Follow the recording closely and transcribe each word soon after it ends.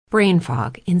brain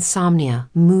fog, insomnia,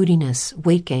 moodiness,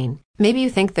 weight gain. Maybe you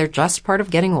think they're just part of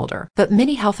getting older, but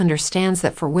MIDI Health understands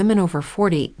that for women over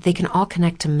 40, they can all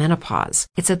connect to menopause.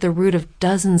 It's at the root of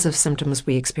dozens of symptoms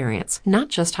we experience, not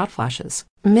just hot flashes.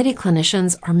 MIDI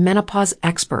clinicians are menopause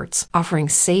experts, offering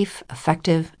safe,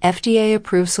 effective,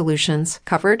 FDA-approved solutions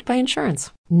covered by insurance.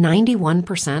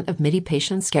 91% of MIDI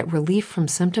patients get relief from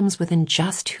symptoms within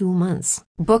just 2 months.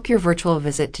 Book your virtual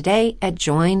visit today at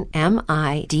joinmidi.com.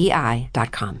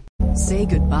 Say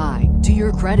goodbye to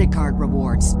your credit card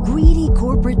rewards. Greedy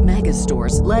corporate mega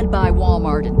stores, led by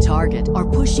Walmart and Target, are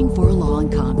pushing for a law in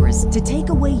Congress to take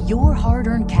away your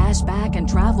hard-earned cash back and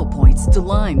travel points to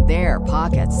line their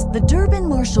pockets. The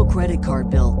Durbin-Marshall credit card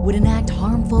bill would enact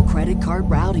harmful credit card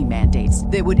routing mandates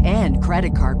that would end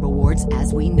credit card rewards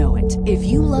as we know it. If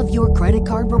you love your credit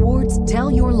card rewards, tell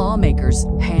your lawmakers,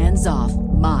 hands off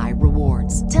my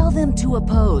rewards. Tell them to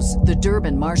oppose the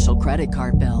Durbin-Marshall credit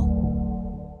card bill.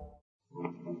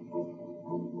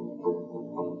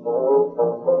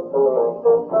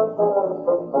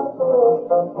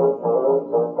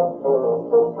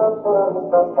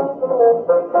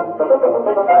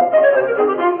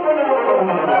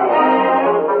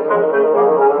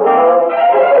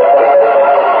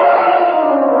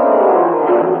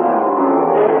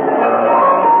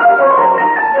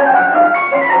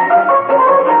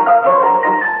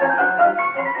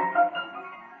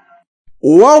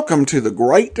 Welcome to the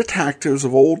Great Detectives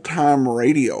of Old Time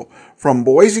Radio. From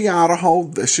Boise, Idaho,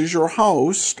 this is your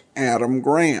host, Adam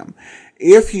Graham.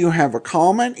 If you have a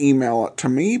comment, email it to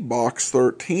me,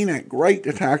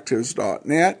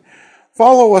 box13@greatdetectives.net.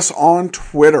 Follow us on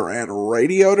Twitter at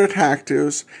Radio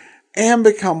Detectives, and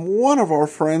become one of our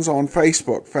friends on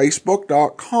Facebook,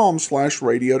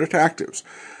 facebook.com/Radio Detectives.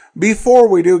 Before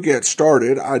we do get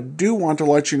started, I do want to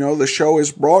let you know the show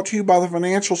is brought to you by the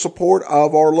financial support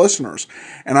of our listeners.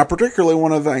 And I particularly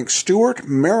want to thank Stuart,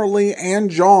 Marilee, and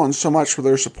John so much for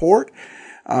their support.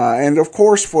 And of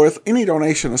course, with any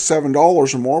donation of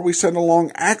 $7 or more, we send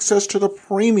along access to the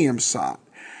premium side.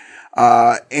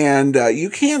 You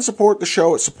can support the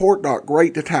show at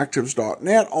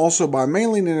support.greatdetectives.net, also by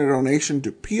mailing in a donation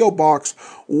to P.O. Box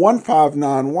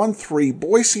 15913,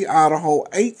 Boise, Idaho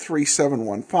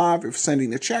 83715. If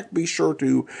sending a check, be sure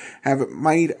to have it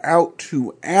made out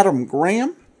to Adam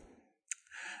Graham.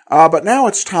 But now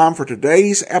it's time for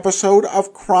today's episode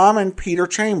of Crime and Peter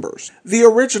Chambers. The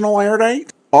original air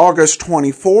date, August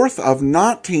 24th of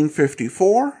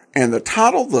 1954, and the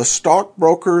title, The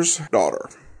Stockbroker's Daughter.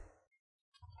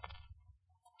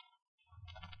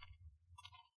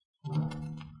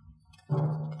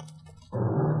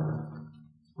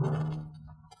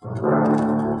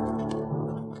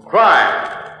 Crime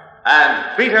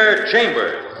and Peter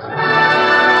Chambers.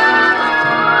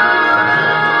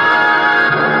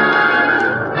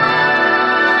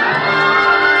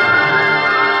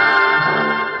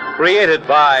 Created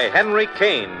by Henry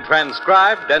Kane,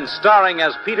 transcribed and starring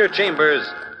as Peter Chambers,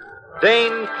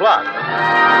 Dane Clark.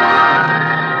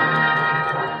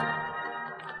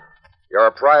 You're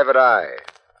a private eye.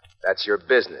 That's your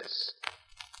business.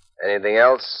 Anything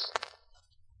else?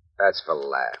 That's for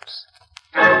laughs.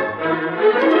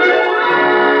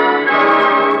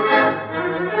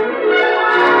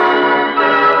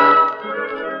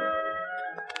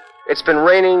 It's been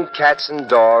raining cats and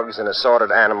dogs and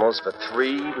assorted animals for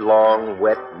 3 long,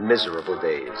 wet, miserable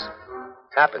days.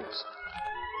 Happens.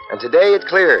 And today it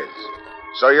clears.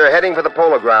 So you're heading for the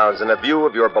polo grounds in a view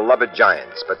of your beloved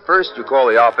Giants. But first you call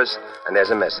the office and there's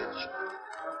a message.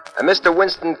 A Mr.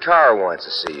 Winston Carr wants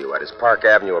to see you at his Park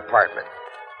Avenue apartment.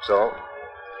 So,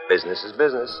 business is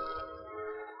business.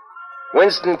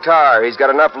 Winston Carr, he's got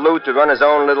enough loot to run his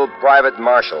own little private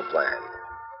Marshall plan.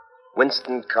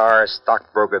 Winston Carr,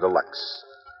 stockbroker deluxe.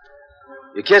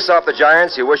 You kiss off the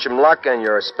Giants, you wish him luck, and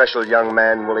your special young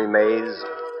man, Willie Mays.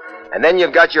 And then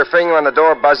you've got your finger on the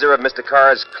door buzzer of Mr.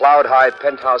 Carr's cloud-high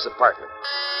penthouse apartment.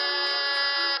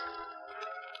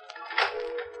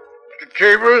 Mr.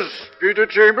 Chambers? Peter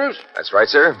Chambers? That's right,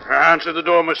 sir. I answer the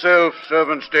door myself.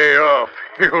 Servants stay off.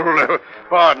 You'll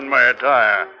pardon my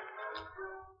attire.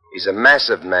 He's a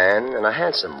massive man and a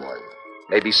handsome one.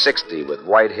 Maybe 60 with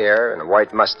white hair and a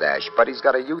white mustache, but he's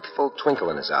got a youthful twinkle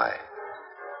in his eye.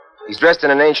 He's dressed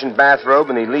in an ancient bathrobe,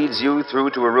 and he leads you through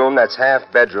to a room that's half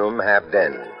bedroom, half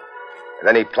den. And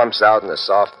then he plumps out in a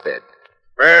soft bed.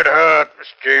 Bad heart,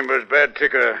 Mr. Chambers. Bad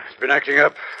ticker. It's been acting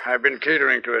up. I've been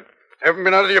catering to it. Haven't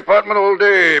been out of the apartment all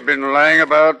day. Been lying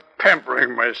about,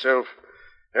 pampering myself.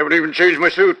 Haven't even changed my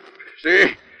suit.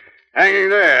 See? Hanging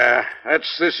there.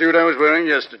 That's the suit I was wearing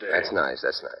yesterday. That's nice,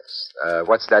 that's nice.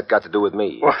 What's that got to do with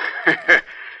me? Well,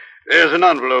 there's an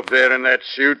envelope there in that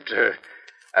suit.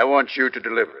 I want you to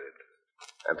deliver it.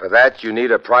 And for that, you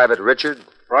need a Private Richard?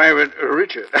 Private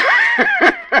Richard.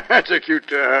 That's a cute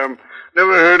term.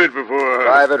 Never heard it before.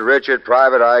 Private Richard,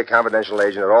 private eye, confidential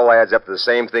agent. It all adds up to the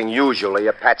same thing, usually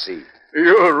a patsy.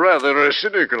 You're rather a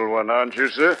cynical one, aren't you,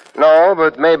 sir? No,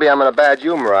 but maybe I'm in a bad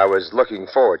humor. I was looking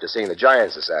forward to seeing the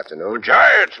Giants this afternoon.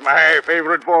 Giants, my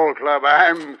favorite ball club.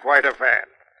 I'm quite a fan.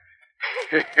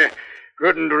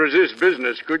 Couldn't resist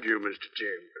business, could you, Mr.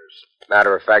 Chambers?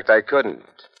 Matter of fact, I couldn't.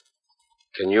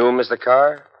 Can you, Mr.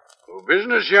 Carr? Well,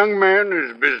 business, young man,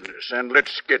 is business, and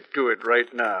let's get to it right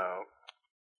now.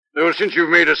 Though since you've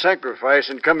made a sacrifice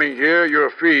in coming here, your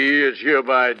fee is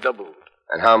hereby doubled.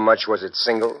 And how much was it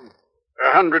single?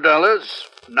 $100,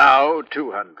 now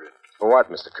 $200. For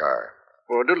what, Mr. Carr?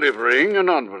 For delivering an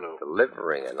envelope.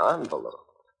 Delivering an envelope?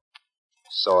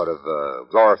 Sort of a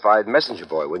glorified messenger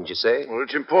boy, wouldn't you say? Well,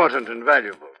 it's important and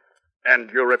valuable.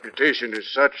 And your reputation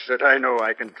is such that I know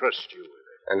I can trust you with it.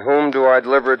 And whom do I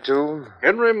deliver it to?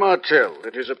 Henry Martell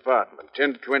at his apartment,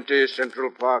 1020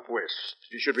 Central Park West.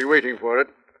 You should be waiting for it.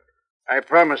 I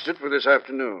promised it for this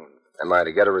afternoon. Am I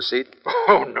to get a receipt?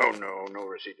 Oh, no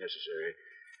receipt necessary.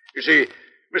 You see,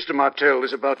 Mr. Martell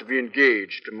is about to be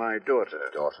engaged to my daughter.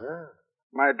 Daughter?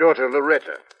 My daughter,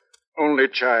 Loretta. Only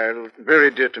child, very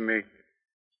dear to me.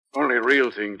 Only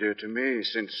real thing dear to me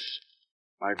since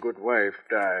my good wife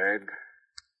died.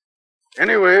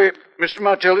 Anyway, Mr.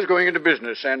 Martell is going into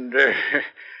business, and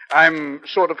I'm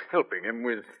sort of helping him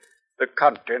with the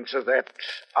contents of that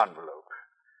envelope.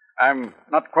 I'm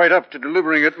not quite up to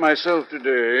delivering it myself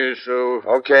today, so...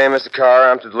 Okay, Mr. Carr,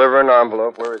 I'm to deliver an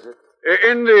envelope. Where is it?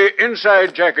 In the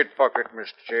inside jacket pocket,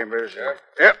 Mr. Chambers.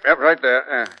 Yep, right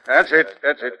there. That's it.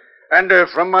 And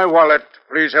from my wallet,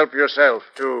 please help yourself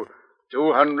to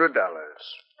 $200.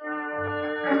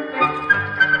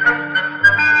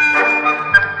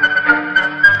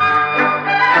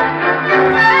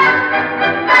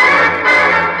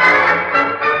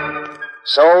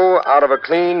 So, out of a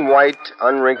clean, white,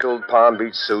 unwrinkled Palm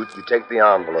Beach suit, you take the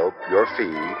envelope, your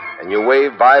fee, and you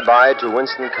wave bye-bye to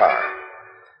Winston Carr.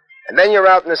 And then you're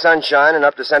out in the sunshine and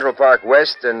up to Central Park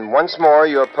West, and once more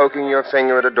you're poking your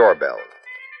finger at a doorbell.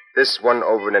 This one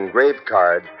over an engraved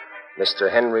card, Mr.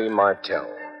 Henry Martell.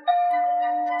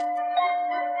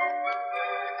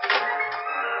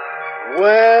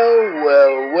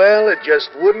 Well, it just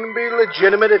wouldn't be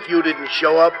legitimate if you didn't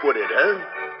show up, would it, huh?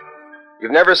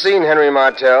 You've never seen Henry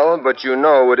Martell, but you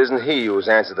know it isn't he who's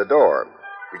answered the door.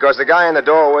 Because the guy in the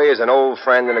doorway is an old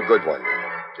friend and a good one.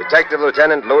 Detective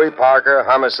Lieutenant Louis Parker,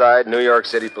 Homicide, New York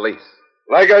City Police.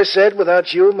 Like I said,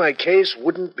 without you, my case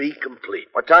wouldn't be complete.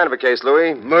 What kind of a case,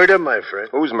 Louis? Murder, my friend.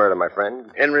 Whose murder, my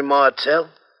friend? Henry Martell.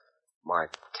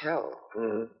 Martell?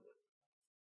 Mm-hmm.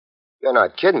 You're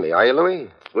not kidding me, are you,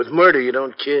 Louis? With murder, you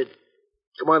don't kid.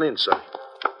 Come on in, son.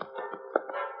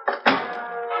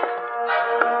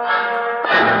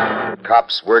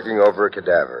 Cops working over a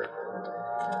cadaver.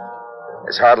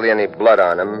 There's hardly any blood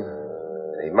on him.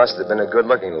 He must have been a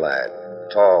good-looking lad.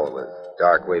 Tall, with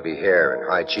dark, wavy hair and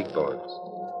high cheekbones.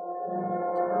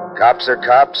 Cops are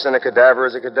cops, and a cadaver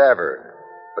is a cadaver.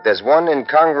 But there's one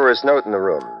incongruous note in the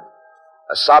room.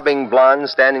 A sobbing blonde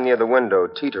standing near the window,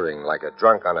 teetering like a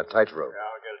drunk on a tightrope.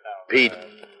 Pete.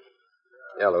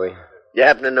 Yeah, Louis? You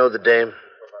happen to know the dame?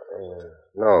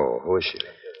 No. Who is she?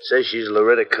 Says she's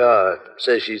Loretta Carr.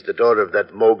 Says she's the daughter of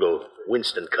that mogul,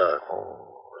 Winston Carr. Oh,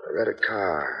 Loretta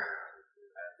Carr.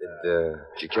 Did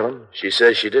she kill him? She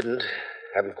says she didn't.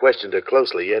 Haven't questioned her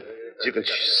closely yet. As you can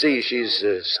see, she's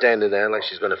standing there like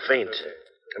she's going to faint.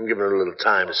 I'm giving her a little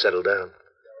time to settle down.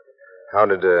 How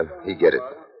did he get it?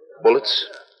 Bullets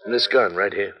in this gun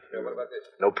right here.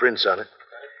 No prints on it.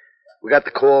 We got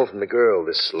the call from the girl,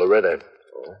 this Loretta.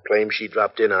 Claims she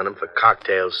dropped in on him for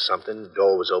cocktails or something.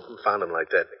 Door was open, found him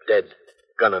like that, dead.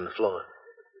 Gun on the floor.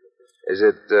 Is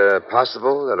it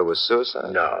possible that it was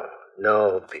suicide?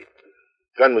 No, Pete.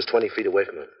 Gun was 20 feet away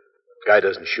from him. Guy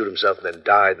doesn't shoot himself and then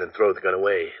die and then throw the gun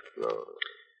away. No.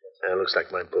 Looks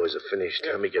like my boys are finished.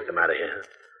 Let me get them out of here.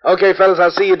 Okay, fellas,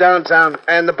 I'll see you downtown.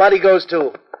 And the body goes,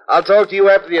 too. I'll talk to you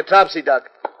after the autopsy, Doc.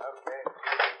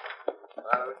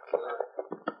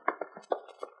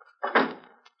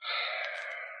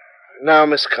 Now,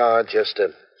 Miss Carr, just a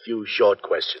few short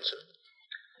questions.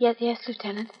 Yes,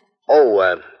 Lieutenant.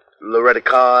 Oh, Loretta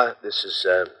Carr, this is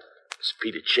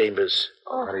Peter Chambers.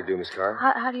 Oh. How do you do, Miss Carr?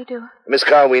 How do you do? Miss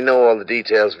Carr, we know all the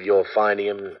details of your finding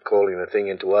him and calling the thing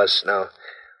into us. Now,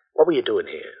 what were you doing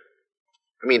here?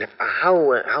 I mean,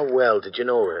 how well did you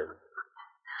know him?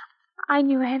 I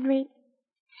knew Henry,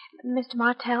 Mr.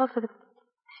 Martell, for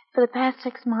the past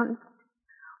 6 months.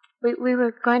 We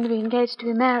were going to be engaged to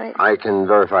be married. I can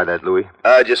verify that, Louis.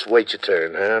 Just wait your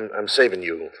turn. Huh? I'm saving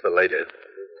you for later.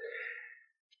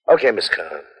 Okay, Miss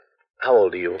Carr. How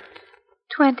old are you?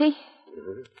 20.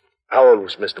 Mm-hmm. How old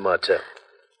was Mr. Martell?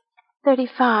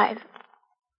 35.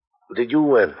 Did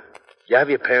you have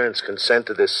your parents' consent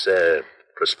to this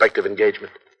prospective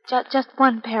engagement? Just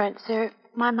one parent, sir.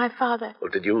 My father.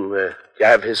 Well, did you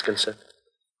have his consent?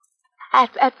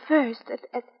 At first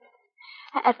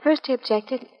he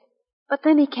objected, but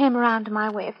then he came around to my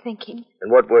way of thinking.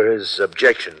 And what were his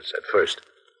objections at first?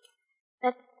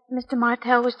 That Mr.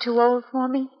 Martell was too old for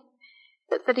me.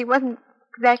 That he wasn't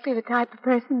exactly the type of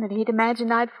person that he'd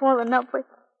imagined I'd fall in love with.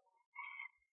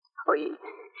 Oh,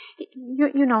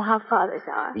 you know how fathers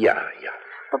are. Yeah.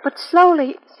 But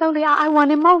slowly, I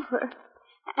won him over.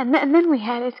 And then we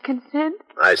had his consent.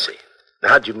 I see. Now,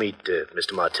 how'd you meet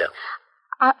Mr. Martell?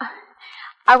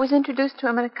 I was introduced to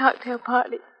him at a cocktail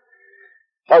party.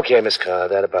 Okay, Miss Carr,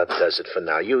 that about does it for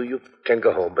now. You can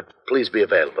go home, but please be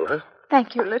available, huh?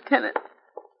 Thank you, Lieutenant.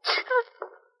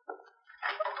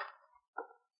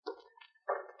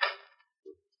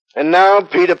 And now,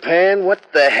 Peter Pan,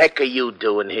 what the heck are you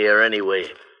doing here anyway?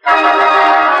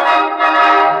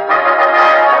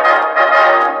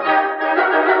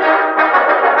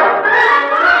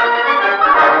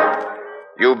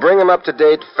 You bring him up to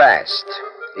date fast.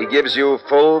 He gives you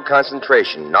full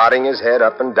concentration, nodding his head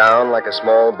up and down like a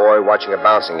small boy watching a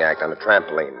bouncing act on a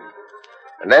trampoline.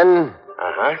 And then...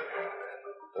 Uh-huh.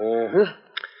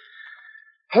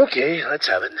 Mm-hmm. Okay, let's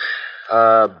have it.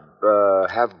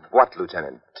 Have what,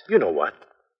 Lieutenant? You know what.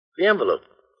 The envelope.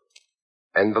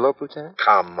 Envelope, Lieutenant?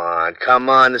 Come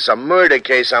on. It's a murder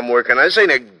case I'm working on. This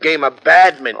ain't a game of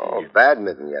badminton. Oh,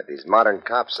 badminton yet. These modern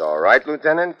cops, all right,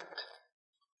 Lieutenant?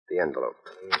 The envelope.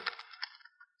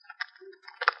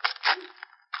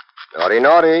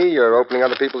 Naughty. You're opening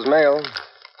other people's mail.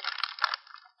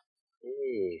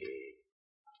 Hey.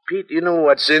 Pete, you know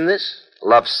what's in this?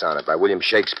 Love Sonnet by William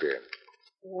Shakespeare.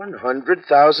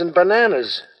 100,000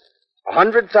 bananas.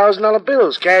 $100,000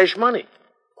 bills, cash money.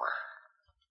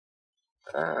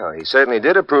 Oh, he certainly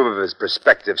did approve of his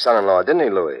prospective son-in-law, didn't he,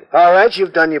 Louis? All right,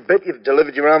 you've done your bit. You've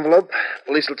delivered your envelope.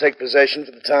 Police will take possession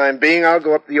for the time being. I'll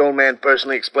go up to the old man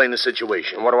personally, explain the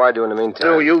situation. And what do I do in the meantime?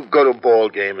 No, you go to a ball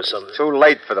game or something. Too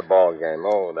late for the ball game.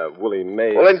 Oh, that Willie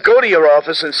Mays. Well, then go to your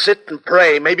office and sit and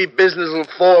pray. Maybe business will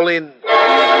fall in.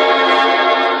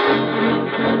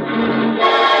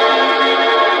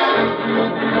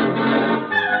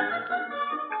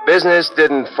 Business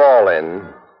didn't fall in.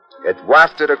 It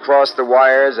wafted across the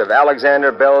wires of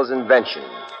Alexander Bell's invention.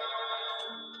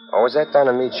 Or was that Don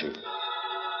Amici?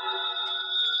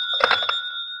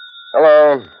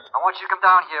 Hello. I want you to come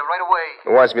down here right away.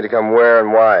 Who wants me to come where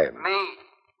and why? Me.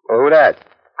 Well, who that?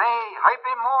 Me,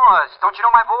 Herbie Morse. Don't you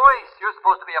know my voice? You're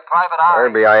supposed to be a private eye.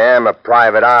 Herbie, I am a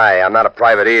private eye. I'm not a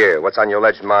private ear. What's on your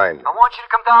alleged mind? I want you to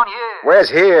come down here. Where's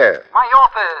here? My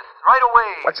office, right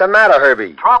away. What's the matter,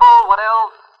 Herbie? Trouble, what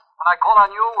else? When I call on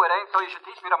you, it ain't so you should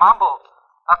teach me to mumble.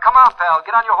 Now, come on, pal.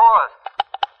 Get on your horse.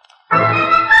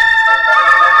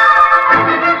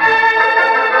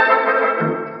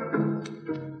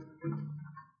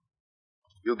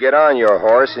 You get on your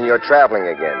horse and you're traveling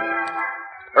again.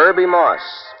 Herbie Moss,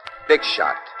 big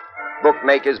shot.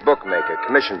 Bookmaker's bookmaker,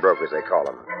 commission brokers they call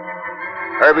him.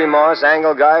 Herbie Moss,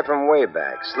 angle guy from way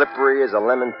back, slippery as a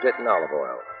lemon pit in olive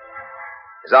oil.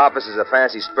 His office is a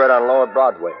fancy spread on Lower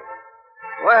Broadway.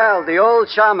 Well, the old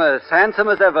Shamus, handsome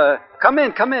as ever. Come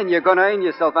in. You're going to earn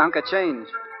yourself a hunk of change.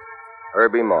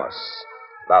 Herbie Moss,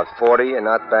 about 40 and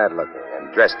not bad looking,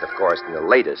 and dressed, of course, in the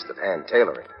latest of hand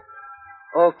tailoring.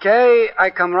 Okay, I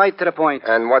come right to the point.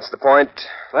 And what's the point?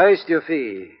 First, your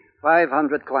fee.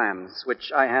 500 clams,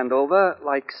 which I hand over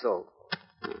like so.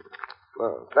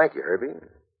 Well, thank you, Herbie.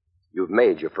 You've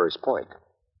made your first point.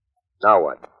 Now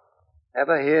what?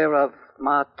 Ever hear of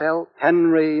Martell?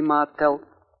 Henry Martell?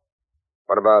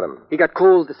 What about him? He got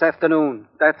cooled this afternoon.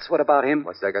 That's what about him.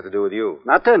 What's that got to do with you?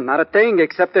 Nothing, not a thing,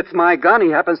 except it's my gun he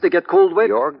happens to get cooled with.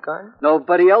 Your gun?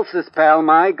 Nobody else's, pal.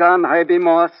 My gun, Herbie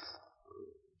Moss.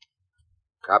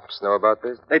 Cops know about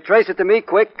this? They trace it to me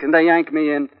quick, and they yank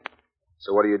me in.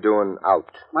 So what are you doing out?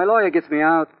 My lawyer gets me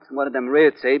out. One of them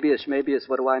writs, habeas, maybeas,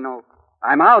 what do I know?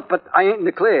 I'm out, but I ain't in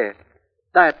the clear.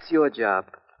 That's your job,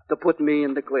 to put me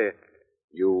in the clear.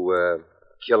 You,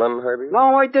 kill him, Herbie?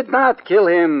 No, I did not kill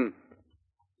him.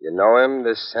 You know him,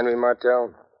 this Henry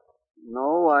Martell?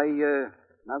 No, I,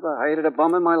 never hired a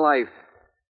bum in my life.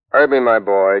 Herbie, my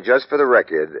boy, just for the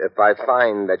record, if I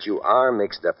find that you are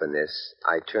mixed up in this,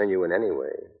 I turn you in anyway.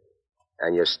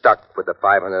 And you're stuck with the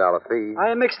 $500 fee.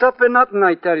 I ain't mixed up in nothing,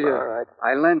 I tell you. All right.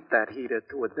 I lent that heater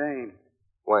to a dame.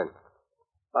 When?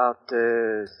 About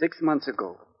 6 months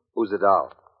ago. Who's the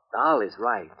doll? Doll is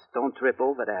right. Don't trip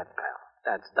over that, pal.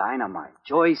 That's dynamite.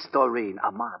 Joyce Doreen,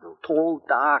 a model. Tall,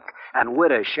 dark, and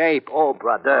with a shape. Oh,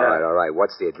 brother. All right.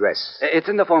 What's the address? It's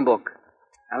in the phone book.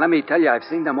 And let me tell you, I've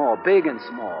seen them all, big and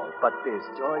small. But this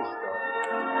Joyce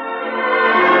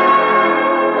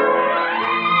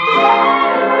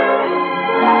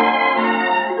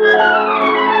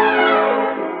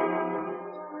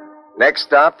Next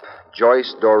stop,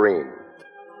 Joyce Doreen.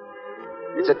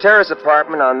 It's a terrace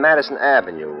apartment on Madison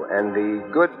Avenue, and the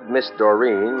good Miss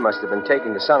Doreen must have been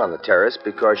taking the sun on the terrace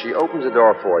because she opens the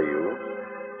door for you,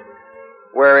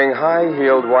 wearing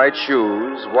high-heeled white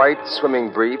shoes, white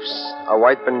swimming briefs, a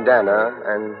white bandana,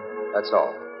 and that's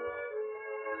all.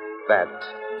 That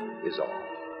is all.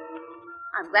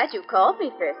 I'm glad you called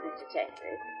me first, Mr.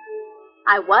 Chambers.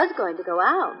 I was going to go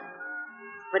out,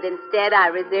 but instead I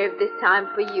reserved this time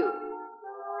for you.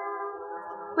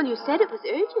 Well, you said it was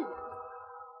urgent.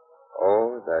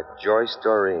 Oh, that Joyce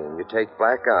Doreen. You take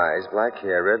black eyes, black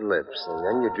hair, red lips, and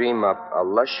then you dream up a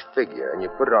lush figure, and you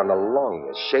put it on the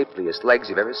longest, shapeliest legs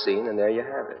you've ever seen, and there you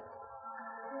have it.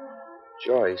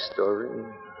 Joyce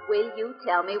Doreen. Will you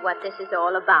tell me what this is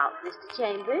all about, Mr.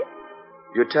 Chambers?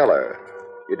 You tell her.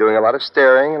 You're doing a lot of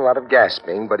staring and a lot of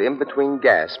gasping, but in between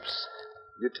gasps,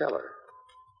 you tell her.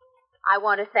 I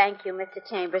want to thank you, Mr.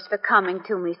 Chambers, for coming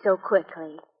to me so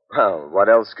quickly. Well, what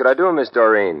else could I do, Miss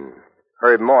Doreen?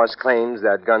 Herb Moss claims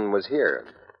that gun was here.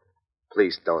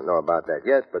 Police don't know about that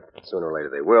yet, but sooner or later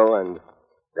they will, and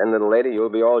then, little lady,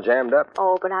 you'll be all jammed up.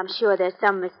 Oh, but I'm sure there's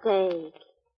some mistake.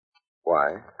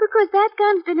 Why? Because that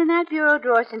gun's been in that bureau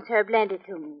drawer since Herb lent it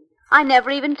to me. I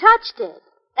never even touched it.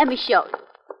 Let me show you.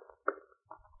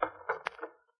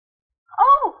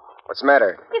 Oh! What's the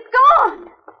matter? It's gone!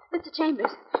 Mr.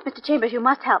 Chambers, you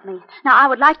must help me. Now, I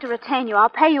would like to retain you. I'll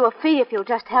pay you a fee if you'll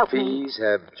just help me. Fees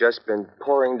have just been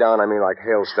pouring down on me like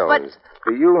hailstones.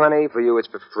 For you, honey, for you, it's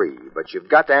for free. But you've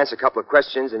got to answer a couple of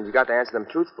questions, and you've got to answer them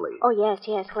truthfully. Oh,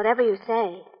 yes, whatever you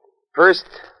say. First,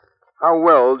 how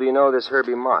well do you know this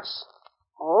Herbie Moss?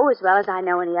 Oh, as well as I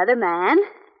know any other man.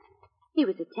 He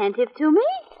was attentive to me.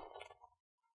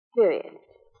 Period.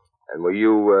 And were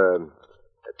you,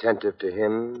 attentive to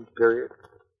him, period?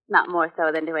 Not more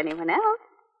so than to anyone else.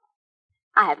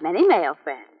 I have many male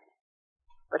friends,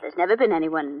 but there's never been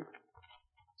anyone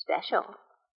special.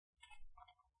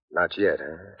 Not yet,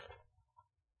 huh?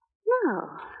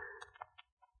 No.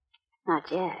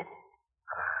 Not yet.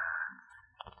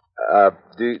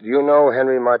 Do you know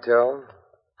Henry Martell?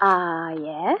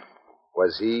 Yes.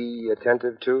 Was he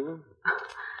attentive, too?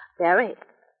 Very.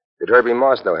 Did Herbie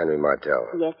Moss know Henry Martell?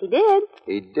 Yes, he did.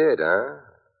 He did, huh?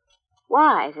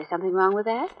 Why? Is there something wrong with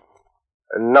that?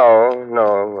 No,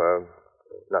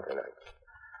 nothing.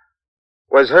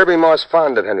 Was Herbie Moss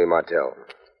fond of Henry Martell?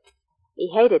 He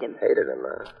hated him. Hated him,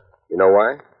 huh? You know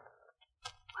why?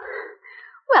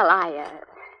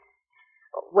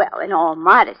 Well, in all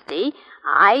modesty,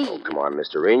 Oh, come on,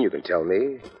 Mr. Doreen, you can tell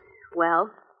me.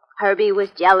 Well, Herbie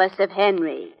was jealous of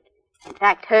Henry. In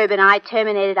fact, Herb and I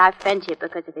terminated our friendship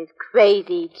because of his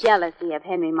crazy jealousy of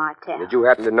Henry Martell. Did you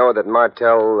happen to know that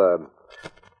Martell,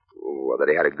 that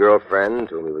he had a girlfriend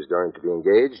to whom he was going to be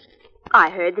engaged? I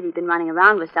heard that he'd been running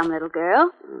around with some little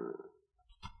girl.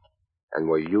 And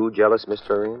were you jealous, Miss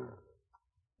Doreen?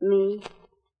 Me?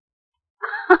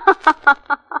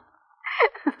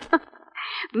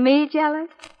 Me jealous?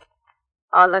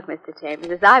 Oh, look, Mr.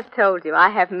 Chambers, as I've told you, I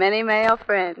have many male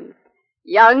friends.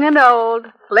 Young and old,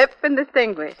 flip and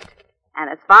distinguished. And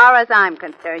as far as I'm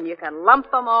concerned, you can lump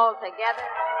them all together.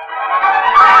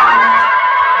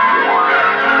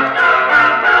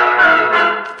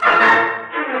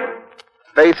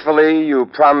 Faithfully, you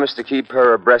promise to keep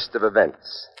her abreast of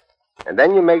events. And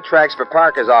then you make tracks for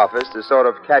Parker's office to sort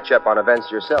of catch up on events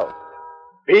yourself.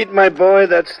 Pete, my boy,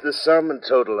 that's the sum and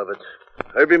total of it.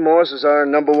 Herbie Morse is our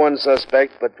number one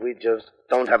suspect, but we just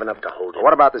don't have enough to hold him.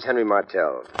 What about this Henry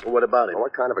Martell? Well, what about him?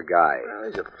 What kind of a guy? Well,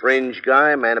 he's a fringe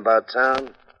guy, man about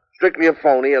town. Strictly a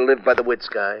phony, a live by the wits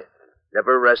guy.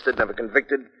 Never arrested, never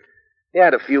convicted. He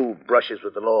had a few brushes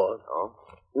with the law. Oh?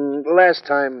 The last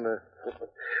time,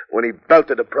 when he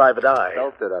belted a private eye.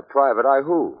 Belted a private eye?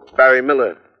 Who? Barry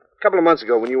Miller. A couple of months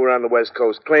ago, when you were on the West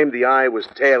Coast, claimed the eye was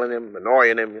tailing him,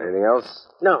 annoying him. Anything else?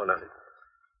 No, nothing.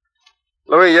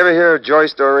 Louis, you ever hear of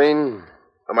Joyce Doreen?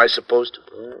 Am I supposed to?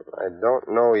 I don't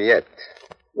know yet.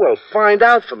 Well, find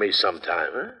out for me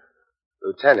sometime, huh?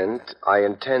 Lieutenant, I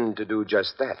intend to do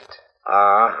just that.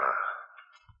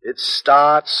 It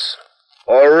starts.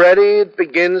 Already it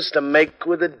begins to make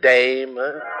with a dame,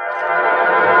 huh?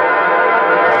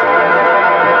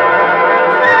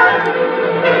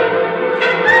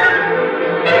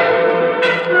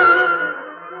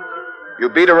 You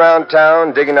beat around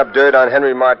town, digging up dirt on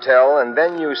Henry Martell, and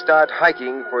then you start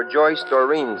hiking for Joyce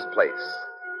Doreen's place.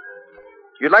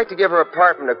 You'd like to give her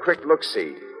apartment a quick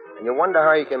look-see, and you wonder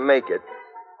how you can make it.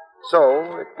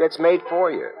 So it gets made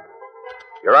for you.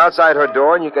 You're outside her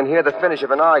door, and you can hear the finish of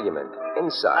an argument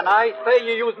inside. And I say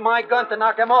you used my gun to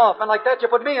knock him off, and like that you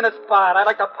put me in a spot. I'd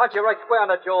like to punch you right square on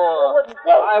the jaw.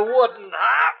 I wouldn't.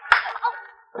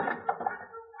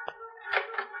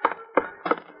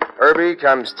 Herbie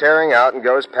comes tearing out and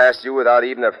goes past you without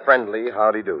even a friendly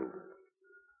howdy-do.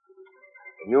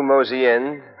 You mosey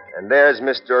in, and there's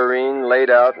Miss Doreen laid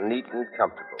out neat and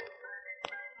comfortable.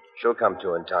 She'll come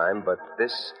to in time, but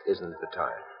this isn't the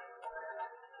time.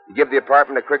 You give the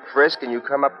apartment a quick frisk, and you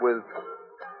come up with,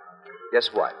 guess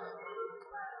what?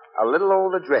 A little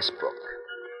old address book.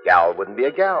 Gal wouldn't be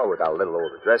a gal without a little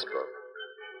old address book.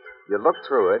 You look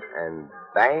through it, and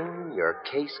bang, your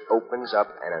case opens up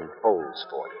and unfolds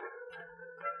for you.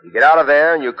 You get out of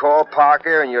there, and you call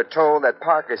Parker, and you're told that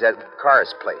Parker's at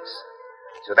Carr's place.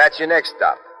 So that's your next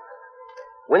stop.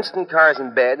 Winston Carr's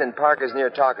in bed, and Parker's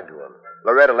near talking to him.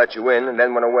 Loretta let you in and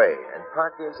then went away, and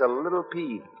Parker's a little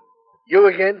peeved. You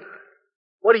again?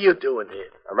 What are you doing here?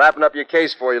 I'm wrapping up your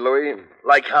case for you, Louis.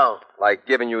 Like how? Like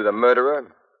giving you the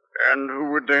murderer. And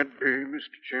who would that be,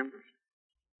 Mr. Chambers?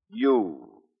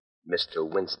 You, Mr.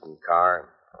 Winston Carr.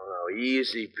 Oh,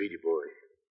 easy, Petey boy.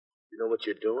 You know what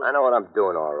you're doing? I know what I'm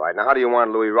doing, all right. Now, how do you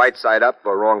want Louis, right side up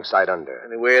or wrong side under?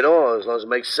 Any way at all, as long as it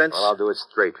makes sense. Well, I'll do it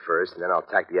straight first, and then I'll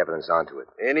tack the evidence onto it.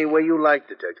 Any way you like,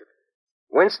 Detective.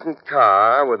 Winston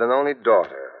Carr with an only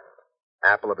daughter.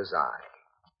 Apple of his eye.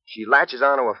 She latches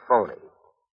onto a phony.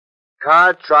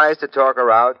 Carr tries to talk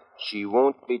her out. She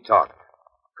won't be talked.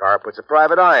 Carr puts a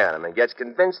private eye on him and gets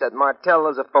convinced that Martell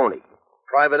is a phony.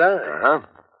 Private eye? Uh-huh.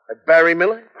 At Barry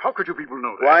Miller? How could you people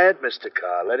know that? Quiet, Mr.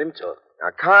 Carr. Let him talk. Now,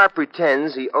 Carr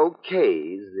pretends he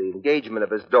okays the engagement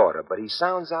of his daughter, but he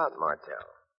sounds out Martell.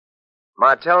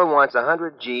 Martell wants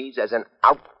 100 G's as an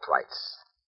out price.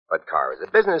 But Carr is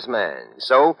a businessman,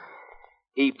 so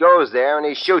he goes there and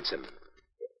he shoots him.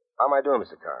 How am I doing,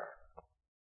 Mr. Carr?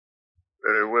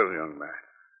 Very well, young man.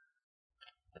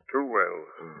 Too well.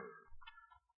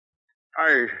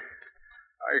 I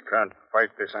can't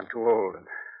fight this. I'm too old and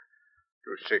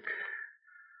too sick.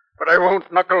 But I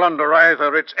won't knuckle under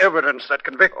either. It's evidence that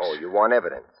convicts. Oh, you want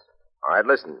evidence? All right,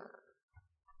 listen.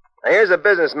 Now, here's a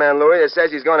businessman, Louis, that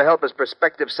says he's going to help his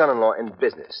prospective son-in-law in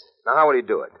business. Now, how would he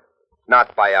do it?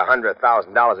 Not by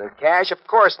 $100,000 in cash? Of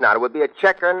course not. It would be a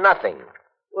check or nothing.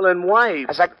 Well, then why?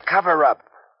 As a cover-up.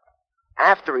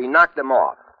 After he knocked him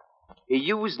off, he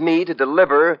used me to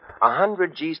deliver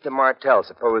 100 G's to Martell,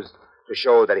 supposed to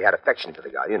show that he had affection for the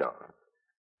guy, you know.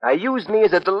 Now, he used me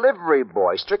as a delivery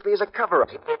boy, strictly as a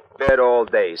cover-up. He was in bed all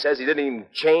day. Says he didn't even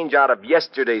change out of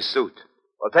yesterday's suit.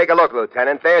 Well, take a look,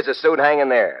 Lieutenant. There's the suit hanging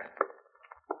there.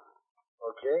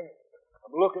 Okay.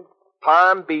 I'm looking.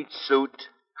 Palm Beach suit,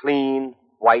 clean,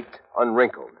 white,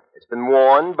 unwrinkled. It's been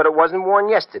worn, but it wasn't worn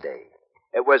yesterday.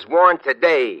 It was worn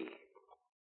today.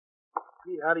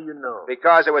 Pete, how do you know?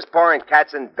 Because it was pouring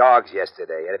cats and dogs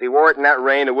yesterday. And if he wore it in that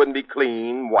rain, it wouldn't be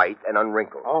clean, white, and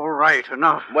unwrinkled. All right,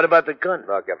 enough. What about the gun?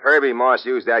 Look, if Herbie Moss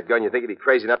used that gun, you think he'd be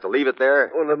crazy enough to leave it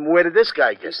there? Well, then where did this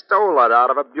guy get He it? stole it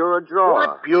out of a bureau drawer.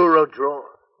 What bureau drawer?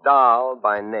 Doll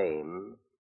by name,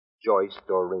 Joyce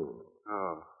Doreen.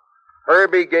 Oh.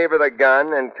 Herbie gave her the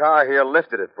gun, and Carr here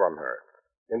lifted it from her.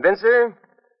 Convince her?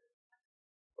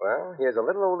 Well, here's a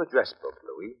little old address book,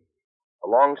 Louis.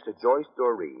 Belongs to Joyce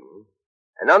Doreen.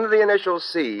 And under the initial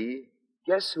C,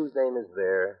 guess whose name is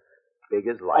there? Big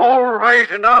as life. All right,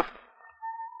 enough.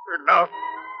 Enough.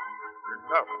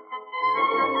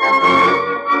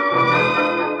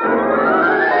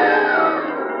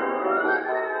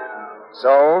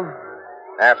 So,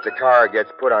 after Carr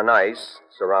gets put on ice,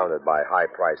 surrounded by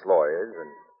high-priced lawyers,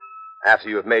 and after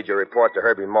you have made your report to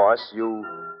Herbie Moss, you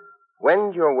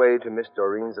wend your way to Miss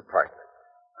Doreen's apartment.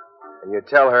 And you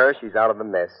tell her she's out of the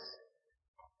mess,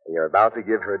 and you're about to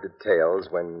give her details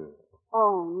when...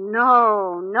 Oh,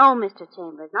 no, Mr.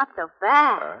 Chambers, not so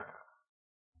fast.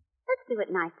 Let's do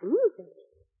it nice and easy.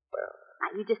 Well...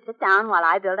 Now, you just sit down while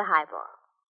I build a highball.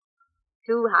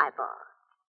 2 highballs.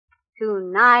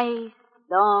 2 nice,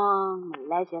 long,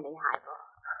 leisurely highballs.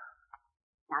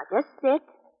 Now, just sit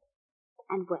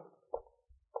and wait.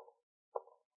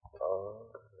 Oh,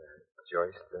 that's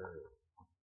Joyce Doreen.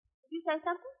 Did you say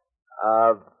something?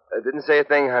 I didn't say a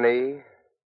thing, honey.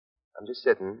 I'm just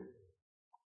sitting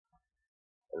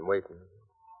and waiting.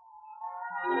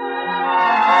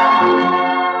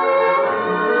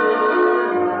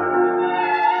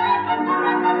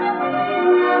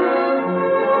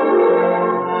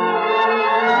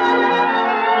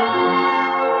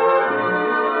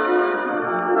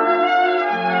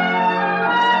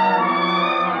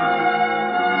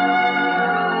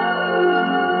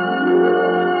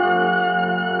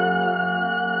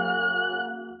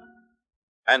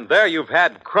 And there you've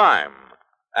had Crime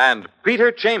and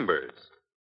Peter Chambers.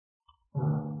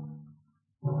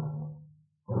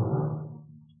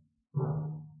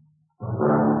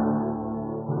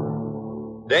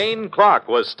 Dane Clark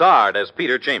was starred as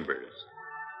Peter Chambers.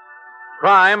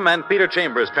 Crime and Peter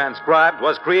Chambers Transcribed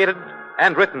was created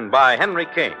and written by Henry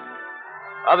King.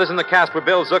 Others in the cast were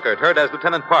Bill Zuckert, heard as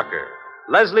Lieutenant Parker,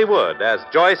 Leslie Wood as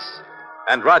Joyce,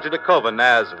 and Roger DeKoven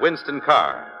as Winston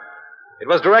Carr. It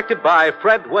was directed by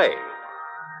Fred Way.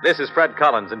 This is Fred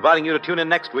Collins inviting you to tune in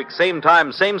next week, same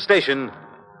time, same station,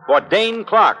 for Dane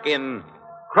Clark in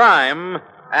Crime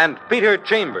and Peter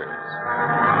Chambers.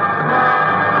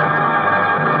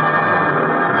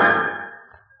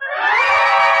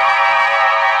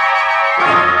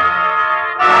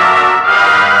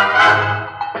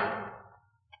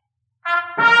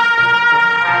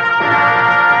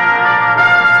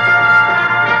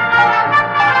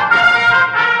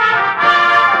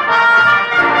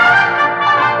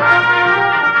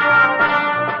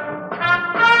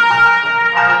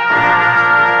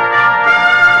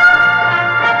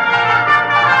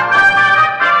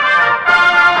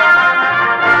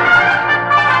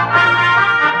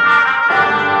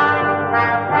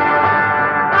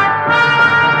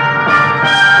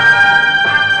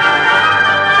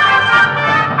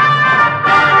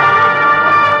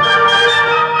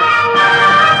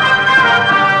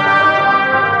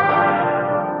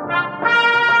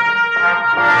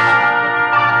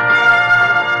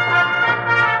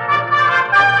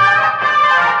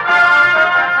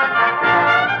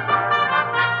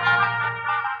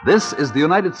 This is the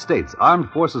United States Armed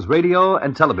Forces Radio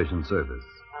and Television Service.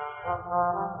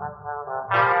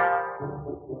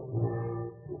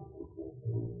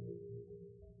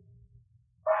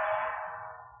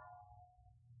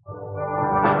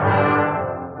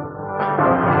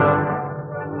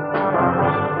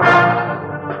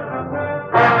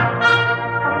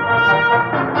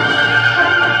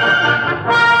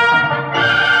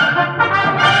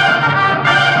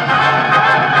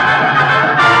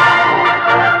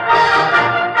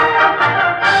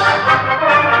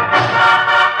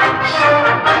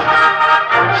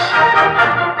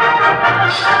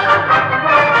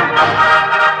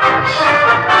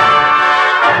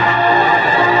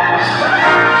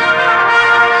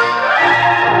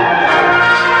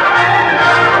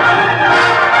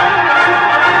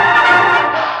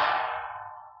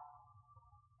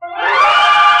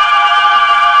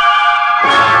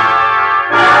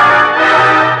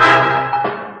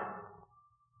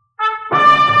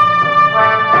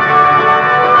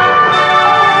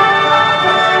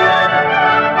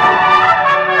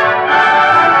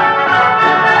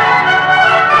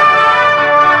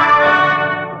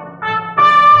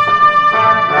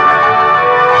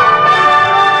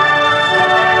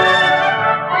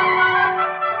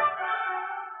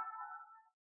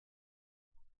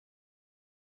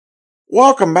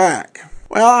 Welcome back.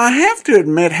 Well, I have to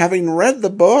admit, having read the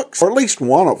books, or at least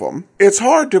one of them, it's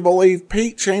hard to believe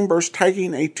Pete Chambers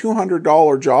taking a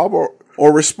 $200 job or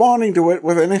responding to it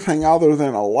with anything other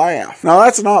than a laugh. Now,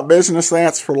 that's not business,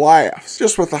 that's for laughs,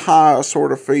 just with the high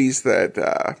sort of fees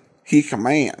that he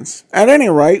commands. At any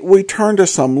rate, we turn to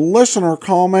some listener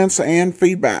comments and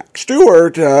feedback.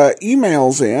 Stuart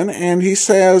emails in, and he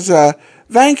says,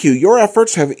 thank you. Your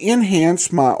efforts have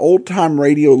enhanced my old-time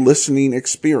radio listening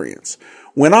experience.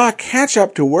 When I catch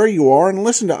up to where you are and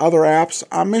listen to other apps,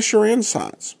 I miss your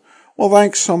insights. Well,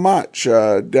 thanks so much.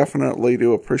 Definitely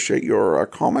do appreciate your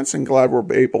comments and glad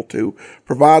we're able to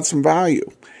provide some value.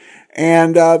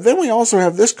 And then we also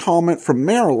have this comment from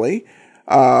Marilee.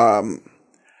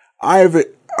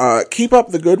 Keep up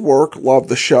the good work. Love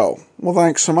the show. Well,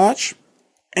 thanks so much.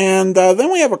 And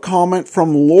then we have a comment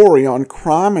from Lori on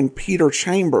Crime and Peter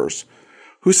Chambers,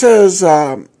 who says,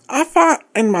 I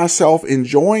find myself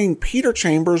enjoying Peter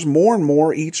Chambers more and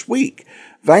more each week.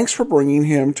 Thanks for bringing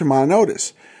him to my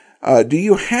notice. Do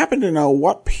you happen to know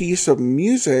what piece of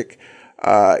music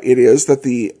it is that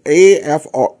the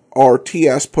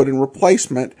AFRTS put in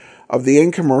replacement of the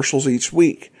end commercials each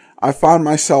week? I find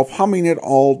myself humming it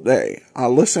all day. I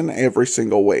listen every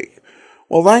single week.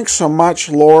 Well, thanks so much,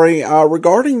 Lori.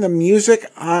 Regarding the music,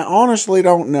 I honestly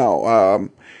don't know.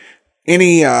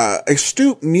 Any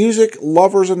astute music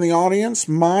lovers in the audience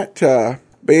might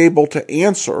be able to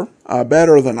answer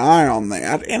better than I on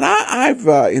that. And I've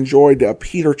enjoyed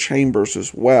Peter Chambers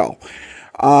as well.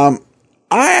 I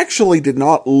actually did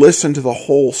not listen to the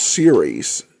whole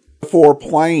series before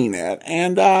playing it,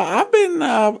 and I've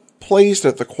been pleased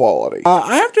at the quality.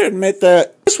 I have to admit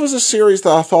that this was a series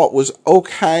that I thought was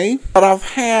okay, but I've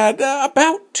had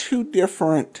about 2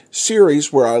 different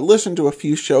series where I listened to a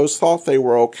few shows, thought they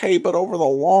were okay, but over the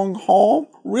long haul,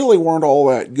 really weren't all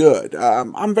that good.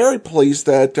 I'm very pleased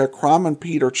that Crime and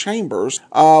Peter Chambers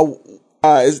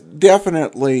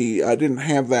definitely didn't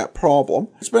have that problem.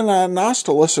 It's been nice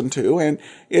to listen to, and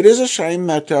it is a shame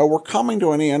that we're coming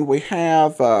to an end. We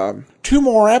have 2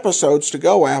 more episodes to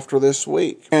go after this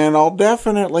week, and I'll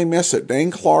definitely miss it.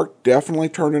 Dane Clark definitely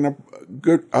turned in a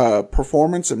good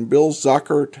performance, and Bill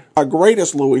Zuckert, great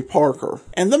as Louis Parker.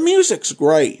 And the music's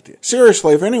great.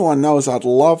 Seriously, if anyone knows, I'd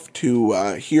love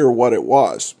to hear what it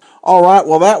was. All right,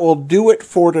 well, that will do it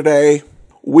for today.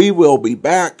 We will be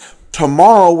back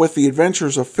tomorrow with the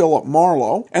adventures of Philip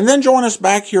Marlowe, and then join us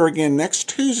back here again next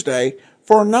Tuesday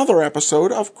for another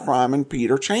episode of Crime and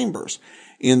Peter Chambers.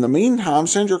 In the meantime,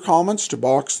 send your comments to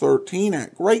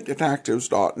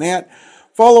box13@greatdetectives.net.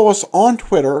 Follow us on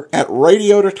Twitter at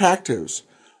Radio Detectives.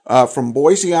 From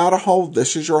Boise, Idaho,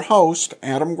 this is your host,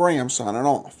 Adam Graham, signing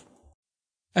off.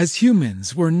 As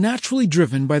humans, we're naturally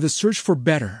driven by the search for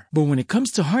better. But when it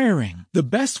comes to hiring, the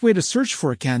best way to search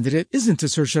for a candidate isn't to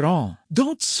search at all.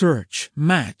 Don't search,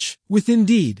 match with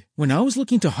Indeed. When I was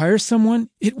looking to hire someone,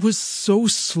 it was so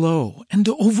slow and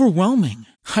overwhelming.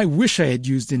 I wish I had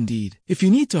used Indeed. If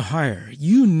you need to hire,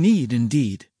 you need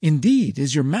Indeed. Indeed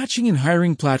is your matching and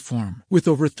hiring platform with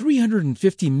over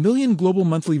 350 million global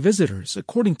monthly visitors,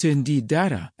 according to Indeed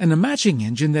data, and a matching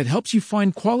engine that helps you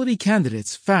find quality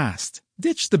candidates fast.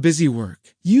 Ditch the busy work.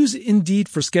 Use Indeed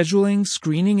for scheduling,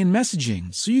 screening, and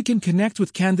messaging so you can connect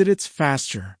with candidates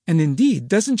faster. And Indeed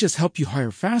doesn't just help you hire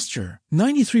faster.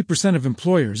 93% of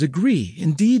employers agree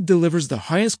Indeed delivers the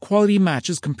highest quality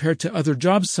matches compared to other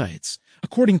job sites,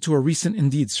 according to a recent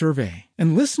Indeed survey.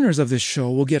 And listeners of this show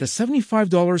will get a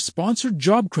 $75 sponsored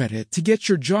job credit to get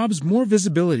your jobs more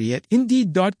visibility at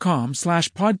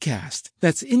Indeed.com/podcast.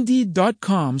 That's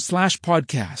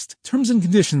Indeed.com/podcast. Terms and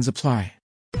conditions apply.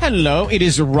 Hello, it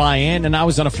is Ryan, and I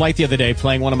was on a flight the other day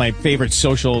playing one of my favorite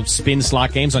social spin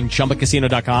slot games on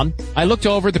ChumbaCasino.com. I looked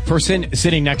over at the person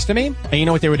sitting next to me, and you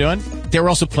know what they were doing? They were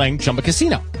also playing Chumba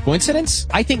Casino. Coincidence?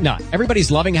 I think not.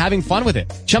 Everybody's loving having fun with it.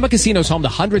 Chumba Casino is home to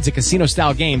hundreds of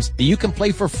casino-style games that you can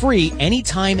play for free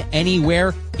anytime,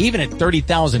 anywhere, even at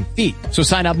 30,000 feet. So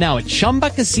sign up now at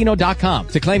ChumbaCasino.com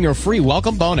to claim your free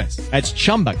welcome bonus. That's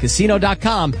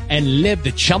ChumbaCasino.com and live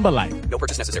the Chumba life. No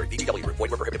purchase necessary. VGW. Void where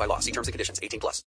prohibited by law. See terms and conditions. 18+.